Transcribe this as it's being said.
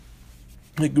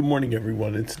Hey, good morning,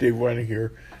 everyone. It's Dave Weiner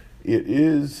here. It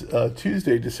is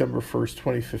Tuesday, December 1st,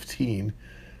 2015,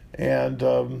 and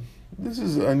this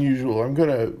is unusual. I'm going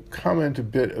to comment a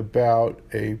bit about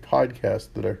a podcast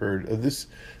that I heard,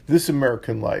 This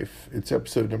American Life. It's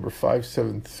episode number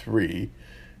 573,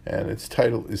 and its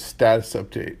title is Status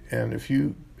Update. And if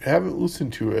you haven't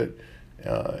listened to it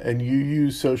and you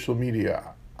use social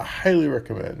media, I highly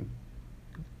recommend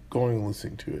going and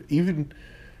listening to it.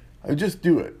 I just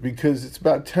do it because it's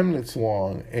about 10 minutes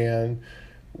long, and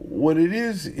what it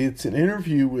is, it's an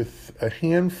interview with a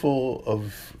handful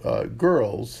of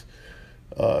girls,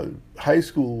 high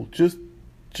school, just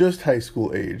high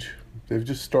school age. They've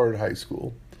just started high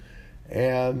school,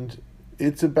 and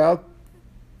it's about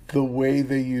the way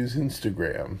they use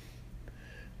Instagram,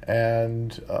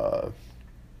 and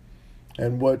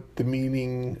what the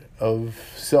meaning of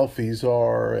selfies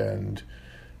are, and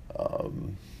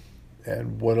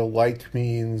what a like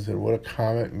means, and what a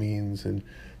comment means, and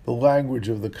the language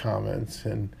of the comments.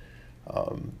 And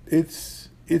it's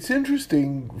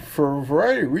interesting for a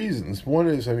variety of reasons. One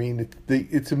is,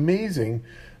 it's amazing.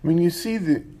 You see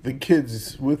the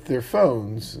kids with their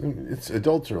phones. It's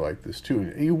adults are like this too.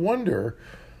 And you wonder,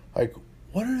 like,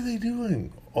 what are they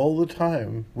doing all the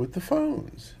time with the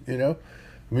phones?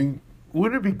 Wouldn't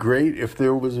it be great if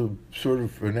there was a sort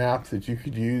of an app that you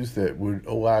could use that would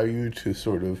allow you to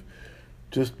sort of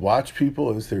just watch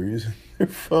people as they're using their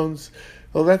phones?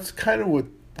 Well, that's kind of what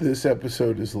this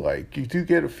episode is like. You do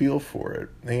get a feel for it.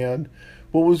 And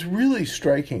what was really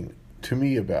striking to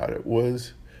me about it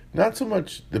was not so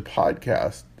much the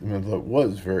podcast, that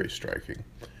was very striking,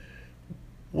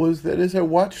 was that as I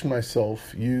watched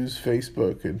myself use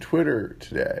Facebook and Twitter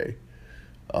today,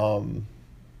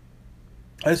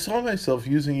 I saw myself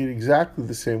using it exactly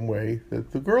the same way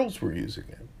that the girls were using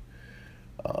it.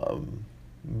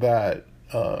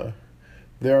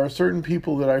 There are certain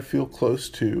people that I feel close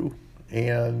to,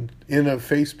 and in a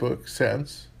Facebook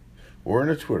sense or in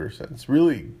a Twitter sense,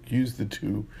 really use the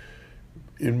two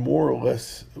in more or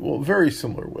less, very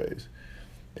similar ways.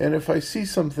 And if I see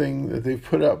something that they've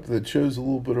put up that shows a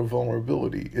little bit of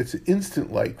vulnerability, it's an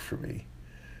instant like for me,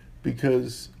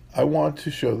 because I want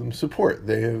to show them support.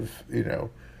 They have,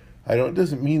 it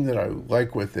doesn't mean that I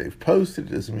like what they've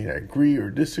posted. It doesn't mean I agree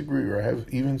or disagree or I have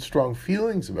even strong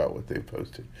feelings about what they've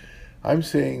posted. I'm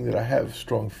saying that I have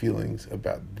strong feelings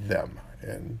about them,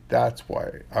 and that's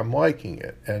why I'm liking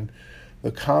it. And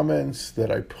the comments that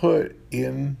I put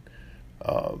in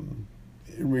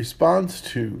response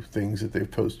to things that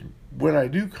they've posted, when I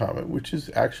do comment, which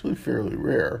is actually fairly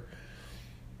rare,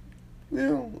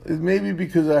 it may be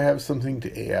because I have something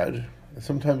to add.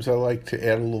 Sometimes I like to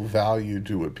add a little value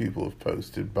to what people have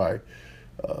posted by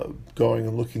going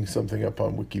and looking something up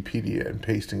on Wikipedia and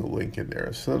pasting a link in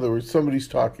there. So in other words, somebody's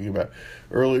talking about,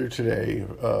 earlier today,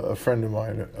 a friend of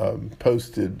mine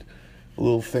posted a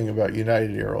little thing about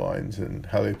United Airlines and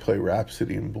how they play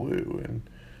Rhapsody in Blue, and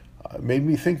it made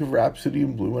me think of Rhapsody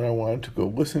in Blue, and I wanted to go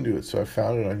listen to it. So I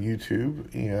found it on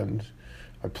YouTube, and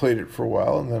I played it for a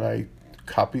while, and then I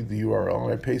copied the URL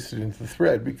and I pasted it into the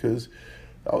thread because,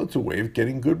 it's a way of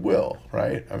getting goodwill,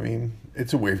 right?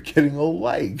 It's a way of getting a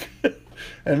like.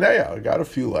 And I got a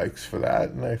few likes for that,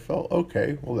 and I felt,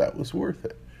 okay, well, that was worth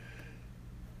it.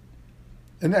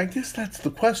 And I guess that's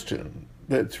the question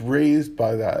that's raised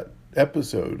by that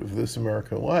episode of This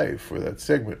American Life, or that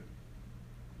segment.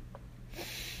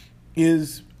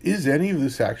 Is any of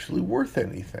this actually worth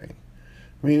anything?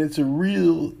 It's a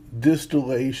real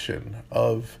distillation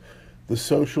of the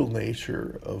social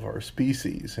nature of our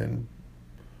species, and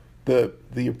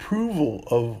the approval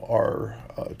of our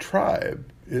tribe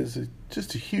is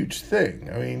just a huge thing.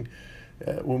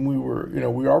 When we were,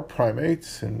 we are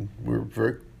primates, and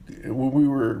when we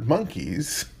were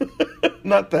monkeys,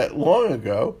 not that long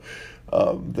ago,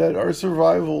 that our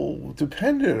survival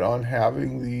depended on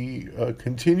having the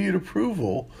continued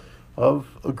approval of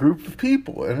a group of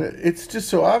people. And it's just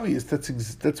so obvious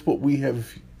that's what we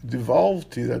have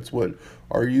devolved to. That's what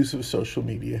our use of social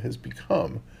media has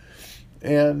become.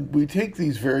 And we take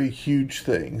these very huge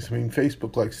things.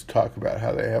 Facebook likes to talk about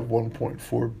how they have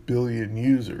 1.4 billion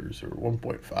users, or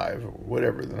 1.5, or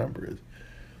whatever the number is.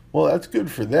 Well, that's good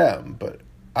for them, but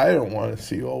I don't want to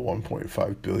see all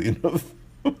 1.5 billion of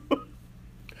them.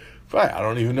 I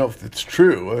don't even know if it's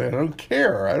true. I don't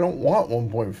care. I don't want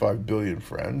 1.5 billion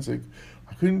friends. I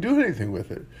couldn't do anything with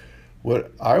it.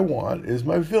 What I want is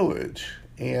my village.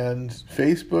 And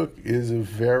Facebook is a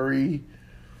very,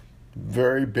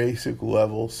 very basic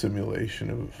level simulation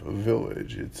of a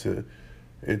village.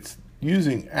 It's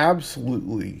using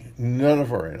absolutely none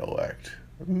of our intellect.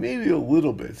 Maybe a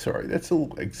little bit, sorry, that's a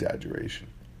little exaggeration.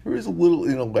 there is a little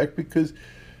intellect because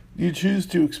you choose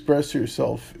to express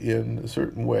yourself in a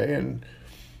certain way. And,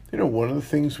 one of the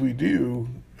things we do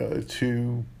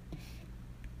to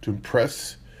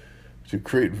impress, to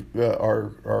create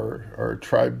our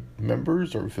tribe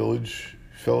members, our villagers,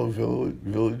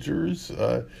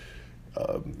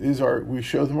 we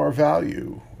show them our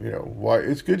value. Why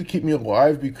it's good to keep me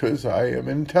alive because I am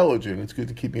intelligent. It's good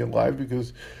to keep me alive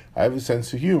because I have a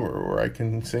sense of humor, or I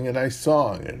can sing a nice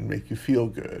song and make you feel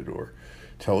good, or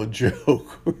tell a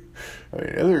joke. I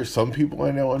mean, there are some people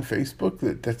I know on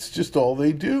Facebook that's just all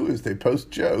they do is they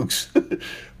post jokes.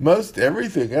 Most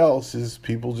everything else is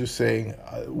people just saying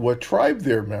what tribe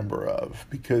they're a member of,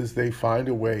 because they find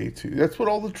a way to. That's what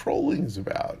all the trolling is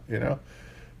about.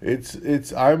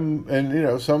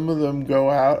 Some of them go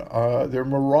out, they're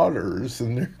marauders,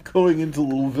 and they're going into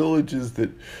little villages that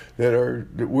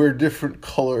wear different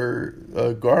color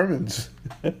garments.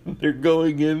 They're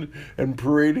going in and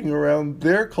parading around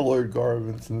their colored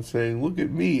garments and saying, "Look at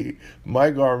me,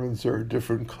 my garments are a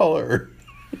different color."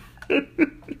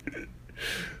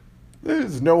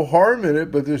 There's no harm in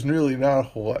it, but there's really not a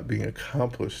whole lot being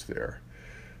accomplished there.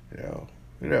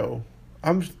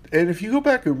 And if you go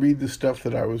back and read the stuff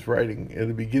that I was writing at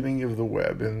the beginning of the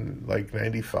web in like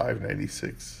 95,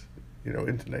 96,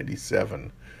 into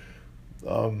 97,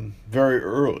 very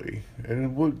early,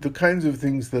 and the kinds of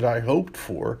things that I hoped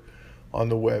for on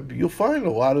the web, you'll find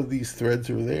a lot of these threads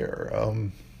are there.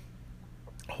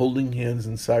 Holding hands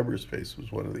in cyberspace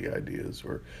was one of the ideas,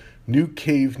 or New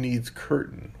Cave Needs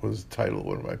Curtain was the title of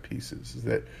one of my pieces. Is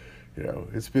that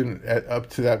it's been up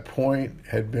to that point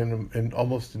had been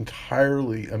almost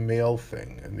entirely a male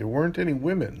thing, and there weren't any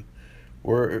women,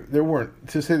 or there weren't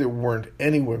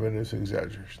any women is an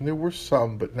exaggeration. There were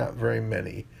some, but not very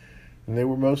many, and they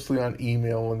were mostly on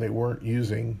email, and they weren't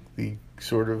using the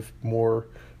sort of more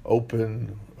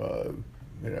open,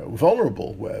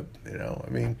 vulnerable web.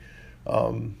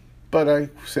 But I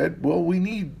said, well, we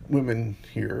need women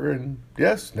here, and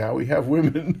yes, now we have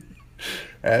women.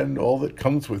 And all that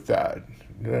comes with that.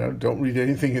 Don't read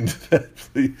anything into that,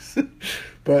 please.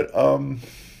 But,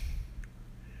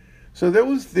 so that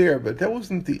was there, but that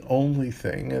wasn't the only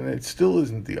thing, and it still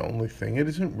isn't the only thing. It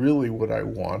isn't really what I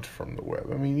want from the web.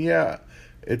 I mean, yeah,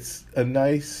 it's a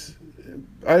nice,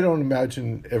 I don't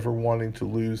imagine ever wanting to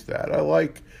lose that. I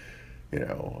like,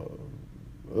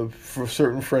 for a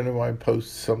certain friend of mine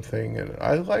posts something, and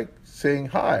I like saying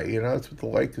hi, that's what the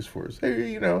like is for.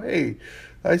 Say, hey,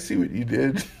 I see what you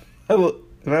did, and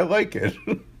I like it.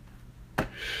 I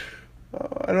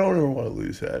don't ever want to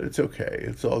lose that. It's okay.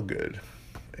 It's all good.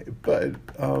 But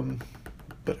I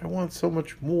want so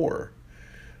much more.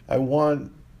 I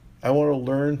want to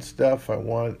learn stuff. I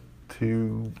want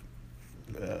to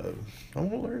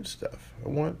learn stuff. I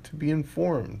want to be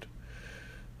informed.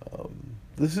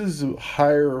 This is a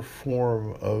higher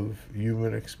form of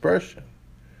human expression.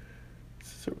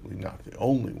 Certainly not the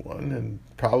only one, and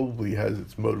probably has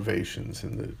its motivations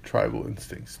in the tribal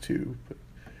instincts too. But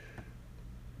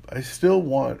I still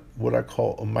want what I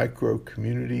call a micro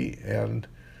community, and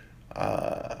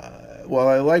while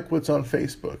I like what's on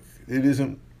Facebook, it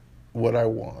isn't what I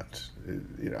want.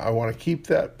 I want to keep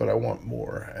that, but I want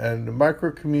more. And the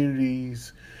micro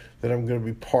communities that I'm going to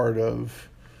be part of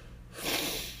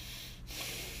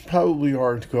probably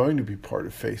aren't going to be part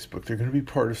of Facebook. They're going to be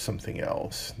part of something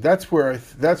else. That's where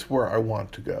I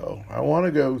want to go. I want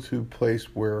to go to a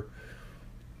place where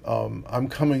I'm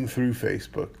coming through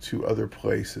Facebook to other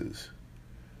places.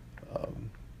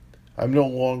 I'm no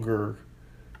longer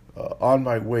on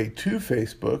my way to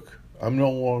Facebook. I'm no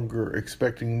longer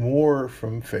expecting more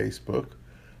from Facebook.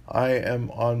 I am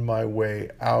on my way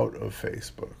out of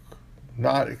Facebook.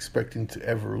 Not expecting to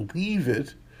ever leave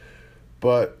it,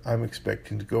 but I'm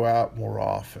expecting to go out more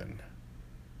often.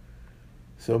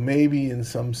 So maybe in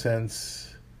some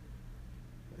sense,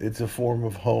 it's a form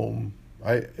of home.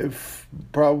 If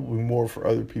probably more for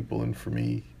other people than for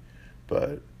me,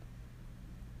 but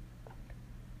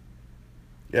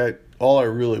yeah, all I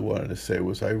really wanted to say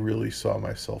was I really saw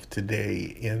myself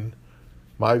today in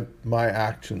my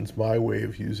actions, my way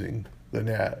of using the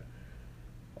net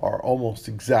are almost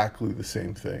exactly the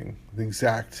same thing, the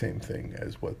exact same thing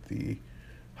as what the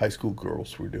high school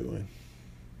girls were doing.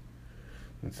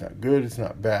 It's not good, it's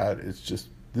not bad, it's just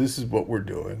this is what we're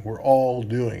doing. We're all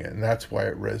doing it, and that's why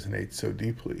it resonates so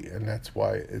deeply, and that's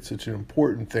why it's such an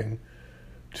important thing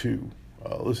to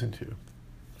listen to.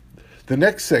 The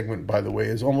next segment, by the way,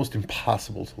 is almost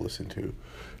impossible to listen to.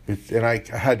 And I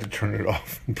had to turn it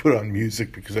off and put on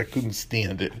music because I couldn't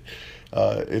stand it.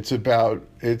 It's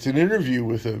an interview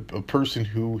with a person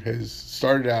who has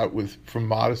started out from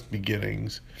modest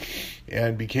beginnings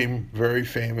and became very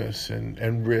famous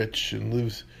and rich and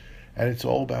lives, and it's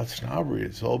all about snobbery.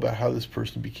 It's all about how this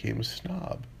person became a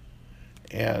snob.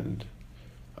 And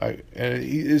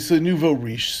it's a nouveau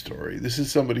riche story. This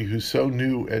is somebody who's so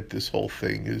new at this whole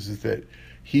thing is that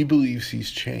he believes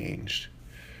he's changed.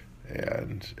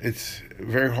 And it's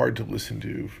very hard to listen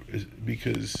to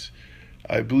because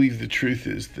I believe the truth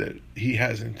is that he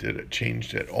hasn't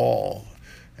changed at all,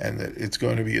 and that it's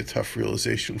going to be a tough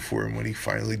realization for him when he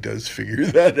finally does figure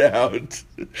that out.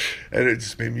 And it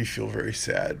just made me feel very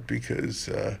sad because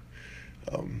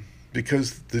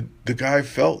the guy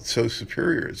felt so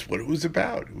superior. It's what it was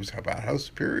about. It was about how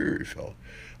superior he felt.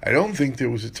 I don't think there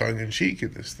was a tongue-in-cheek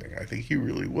in this thing. I think he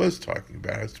really was talking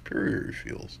about how superior he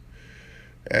feels.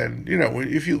 And,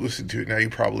 if you listen to it, now you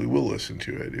probably will listen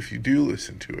to it. If you do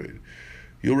listen to it,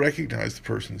 you'll recognize the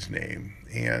person's name,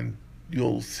 and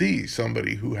you'll see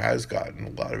somebody who has gotten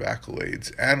a lot of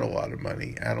accolades and a lot of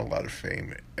money and a lot of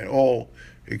fame, and all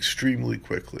extremely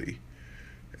quickly.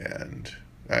 And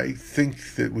I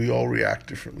think that we all react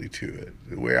differently to it.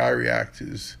 The way I react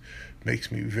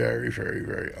makes me very, very,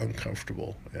 very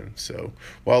uncomfortable. And so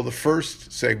while the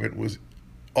first segment was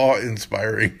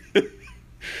awe-inspiring,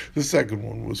 the second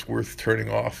one was worth turning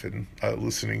off and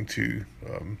listening to.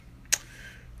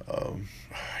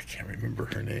 I can't remember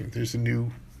her name. There's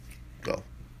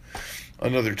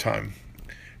another time.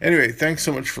 Anyway, thanks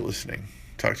so much for listening.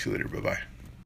 Talk to you later. Bye-bye.